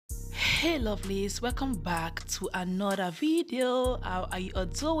Hey lovelies, welcome back to another video. How are you all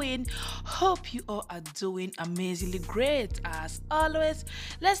doing? Hope you all are doing amazingly great. As always,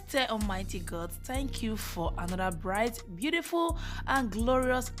 let's tell Almighty God thank you for another bright, beautiful and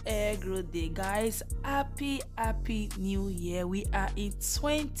glorious air growth day, guys. Happy new year. We are in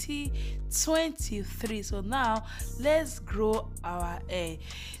 2023, so now let's grow our hair.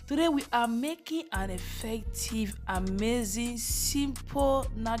 Today we are making an effective, amazing, simple,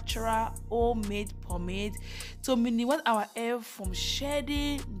 natural homemade pomade to minimize our hair from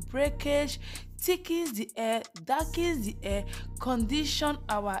shedding, breakage, thickens the hair, darkens the hair, condition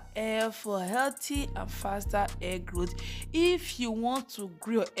our hair for healthy and faster hair growth. If you want to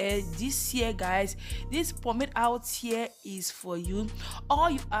grow your hair this year, guys, this pomade out here is for you. All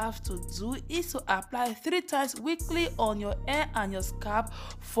you have to do is to apply 3 times weekly on your hair and your scalp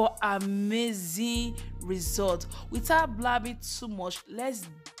for amazing results. Without blabbing too much, let's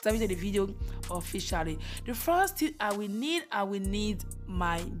dive into the video officially. The first thing I will need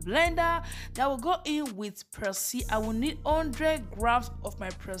my blender that will go in with persil. I will need 100 grams of my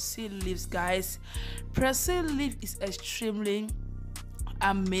persil leaves, guys. Persil leaf is extremely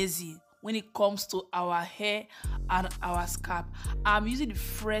amazing when it comes to our hair and our scalp. I'm using the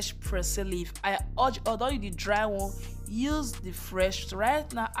fresh persil leaf. I urge, although you the dry one, use the fresh. So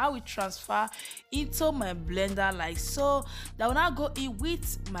right now I will transfer into my blender like so. That will now go in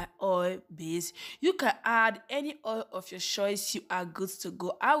with my oil base. You can add any oil of your choice. You are good to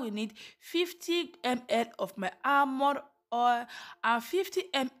go. I will need 50 ml of my almond oil and 50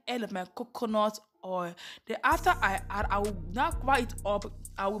 ml of my coconut oil. Then after I add, I will now cover it up.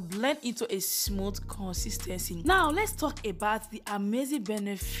 I will blend into a smooth consistency. Now let's talk about the amazing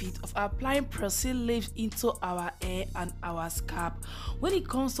benefit of applying persil leaves into our hair and our scalp. When it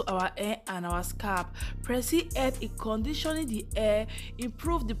comes to our hair and our scalp, persil helps in conditioning the hair,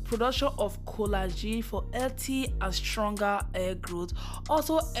 improve the production of collagen for healthy and stronger hair growth.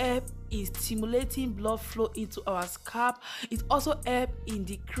 Also help in stimulating blood flow into our scalp. It also helps in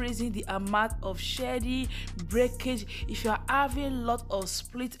decreasing the amount of shedding, breakage. If you are having a lot of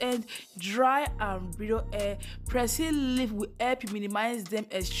split end, dry and brittle hair, persil leaf will help you minimize them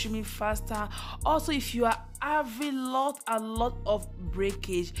extremely faster. Also, if you are having a lot of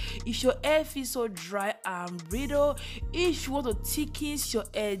breakage, if your hair feels so dry and brittle, if you want to thicken your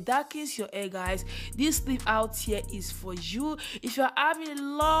hair, darkens your hair, guys, this leaf out here is for you. If you are having a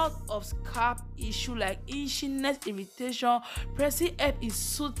lot of scalp issue like itchiness, irritation, persil help is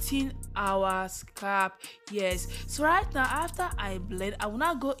soothing our scalp. Yes, so right now after I blend, I will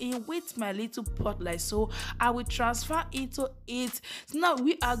now go in with my little pot like so. I will transfer into it. So now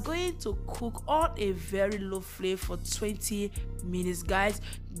we are going to cook on a very low flame for 20 minutes, guys.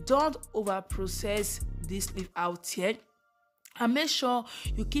 Don't over process this leaf out here, and make sure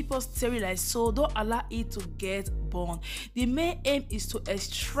you keep us sterilized, so don't allow it to get burned. The main aim is to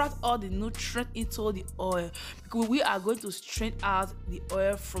extract all the nutrients into the oil, because we are going to strain out the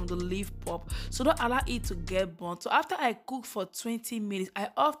oil from the leaf pulp, so don't allow it to get burnt. So after I cook for 20 minutes, I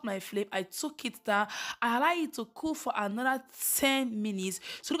off my flame, I took it down, I allow it to cook for another 10 minutes.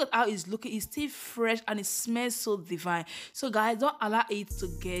 So look at how it's looking. It's still fresh and it smells so divine. So guys, don't allow it to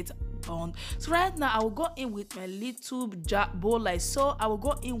get burned. So right now I will go in with my little bowl like so. I will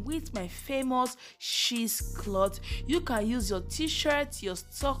go in with my famous cheesecloth. You can use your t-shirt, your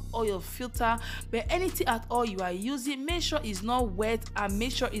stock or your filter, but anything at all you are using, make sure it's not wet and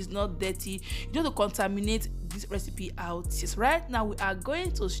make sure it's not dirty. You don't want to contaminate this recipe out. Yes, right now we are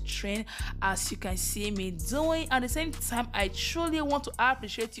going to strain, as you can see me doing. At the same time, I truly want to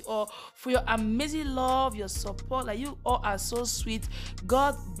appreciate you all for your amazing love, your support. Like, you all are so sweet.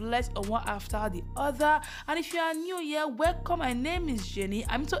 God bless on one after the other. And if you are new here, welcome. My name is Jenny.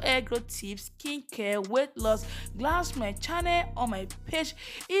 I'm into hair growth tips, skincare, weight loss. Glad to my channel on my page.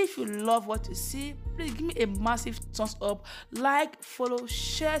 If you love what you see, please give me a massive thumbs up, like, follow,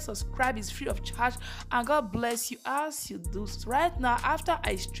 share, subscribe. Is free of charge, and God bless you as you do. So right now after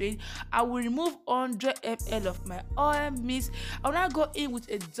I strain, I will remove 100 ml of my oil mix. I will now go in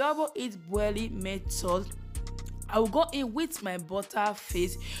with a double heat boiling method. I will go in with my butter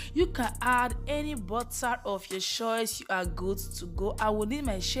face. You can add any butter of your choice. You are good to go. I will need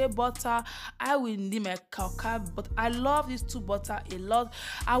my shea butter. I will need my cacao butter. I love these two butter a lot.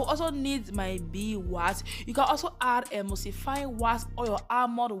 I will also need my bee wax. You can also add emulsifying wax or your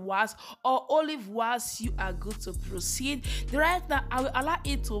almond wax or olive wax. You are good to proceed. Right now I will allow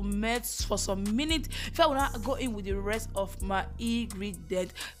it to melt for some minutes. If I will not go in with the rest of my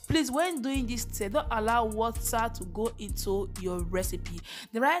ingredient, please, when doing this step, don't allow water to go into your recipe.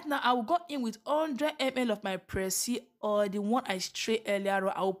 Then right now I will go in with 100 ml of my persil oil, the one I straight earlier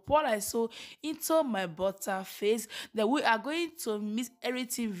on, I will pour like so into my butter face. Then we are going to mix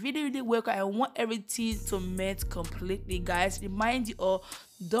everything really really well. I want everything to melt completely, guys. Remind you all,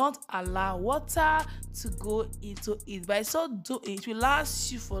 don't allow water to go into it. By so doing, it will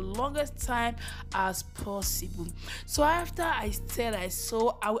last you for longest time as possible. So after I stir like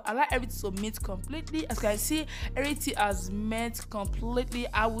so, I will allow everything to melt completely. As you can see, everything has melt completely.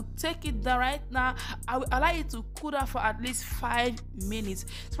 I will take it down right now. I will allow it to cool down for at least 5 minutes.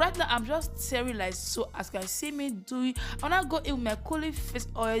 So right now I'm just stirring like so. As you can see me doing, I'm now go in with my cooling face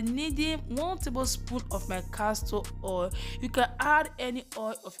oil, needing 1 tablespoon of my castor oil. You can add any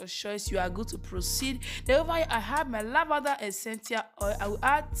oil of your choice. You are good to proceed. Then over here I have my lavender essential oil. I will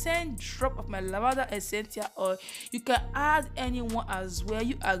add 10 drops of my lavender essential oil. You can add any one as well.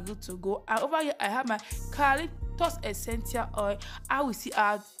 You are good to go. And over here I have my eucalyptus essential oil. I will still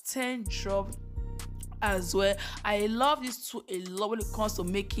add 10 drops as well. I love this too a lot when it comes to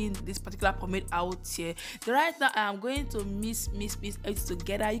making this particular pomade out here. Then right now I am going to mix it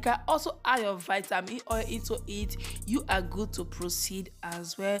together. You can also add your vitamin oil into it. You are good to proceed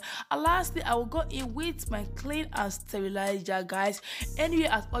as well. And lastly, I will go in with my clean and sterilizer, guys. Anyway,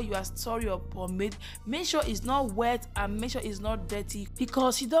 as all you are storing your pomade, make sure it's not wet and make sure it's not dirty,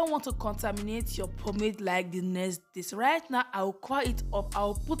 because you don't want to contaminate your pomade like the next day. So right now I will cover it up. I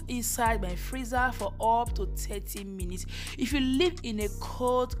will put inside my freezer for up to 30 minutes. If you live in a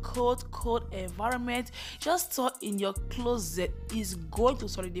cold environment, just store in your closet. Is going to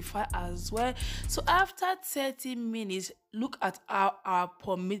solidify as well. So after 30 minutes, look at our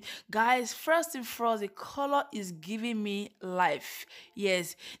pomade, guys. First and first, the color is giving me life.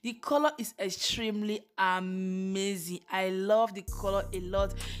 Yes, the color is extremely amazing. I love the color a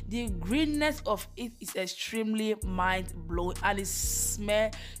lot. The greenness of it is extremely mind-blowing, and it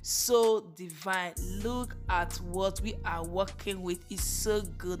smells so divine. Look at what we are working with. It's so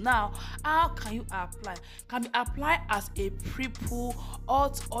good. Now, how can you apply? Can be applied as a pre-poo,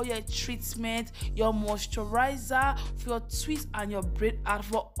 hot oil treatment, your moisturizer, for your twist and your braid out,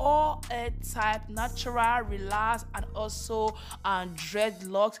 for all hair type, natural, relax, and also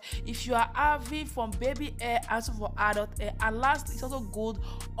dreadlocks. If you are having from baby hair, also for adult hair, and last, it's also good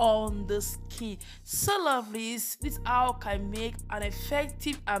on the skin. So lovelies, this how can make an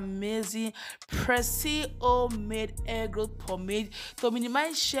effective, amazing, pressy homemade hair growth pomade to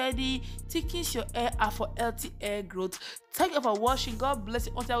minimize shedding, thickens your hair, and for healthy hair growth. Thank you for watching. God bless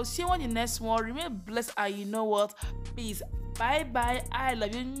you. Until I will see you on the next one. Remain blessed, and you know what? Peace. Bye bye. I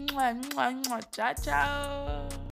love you. Ciao ciao.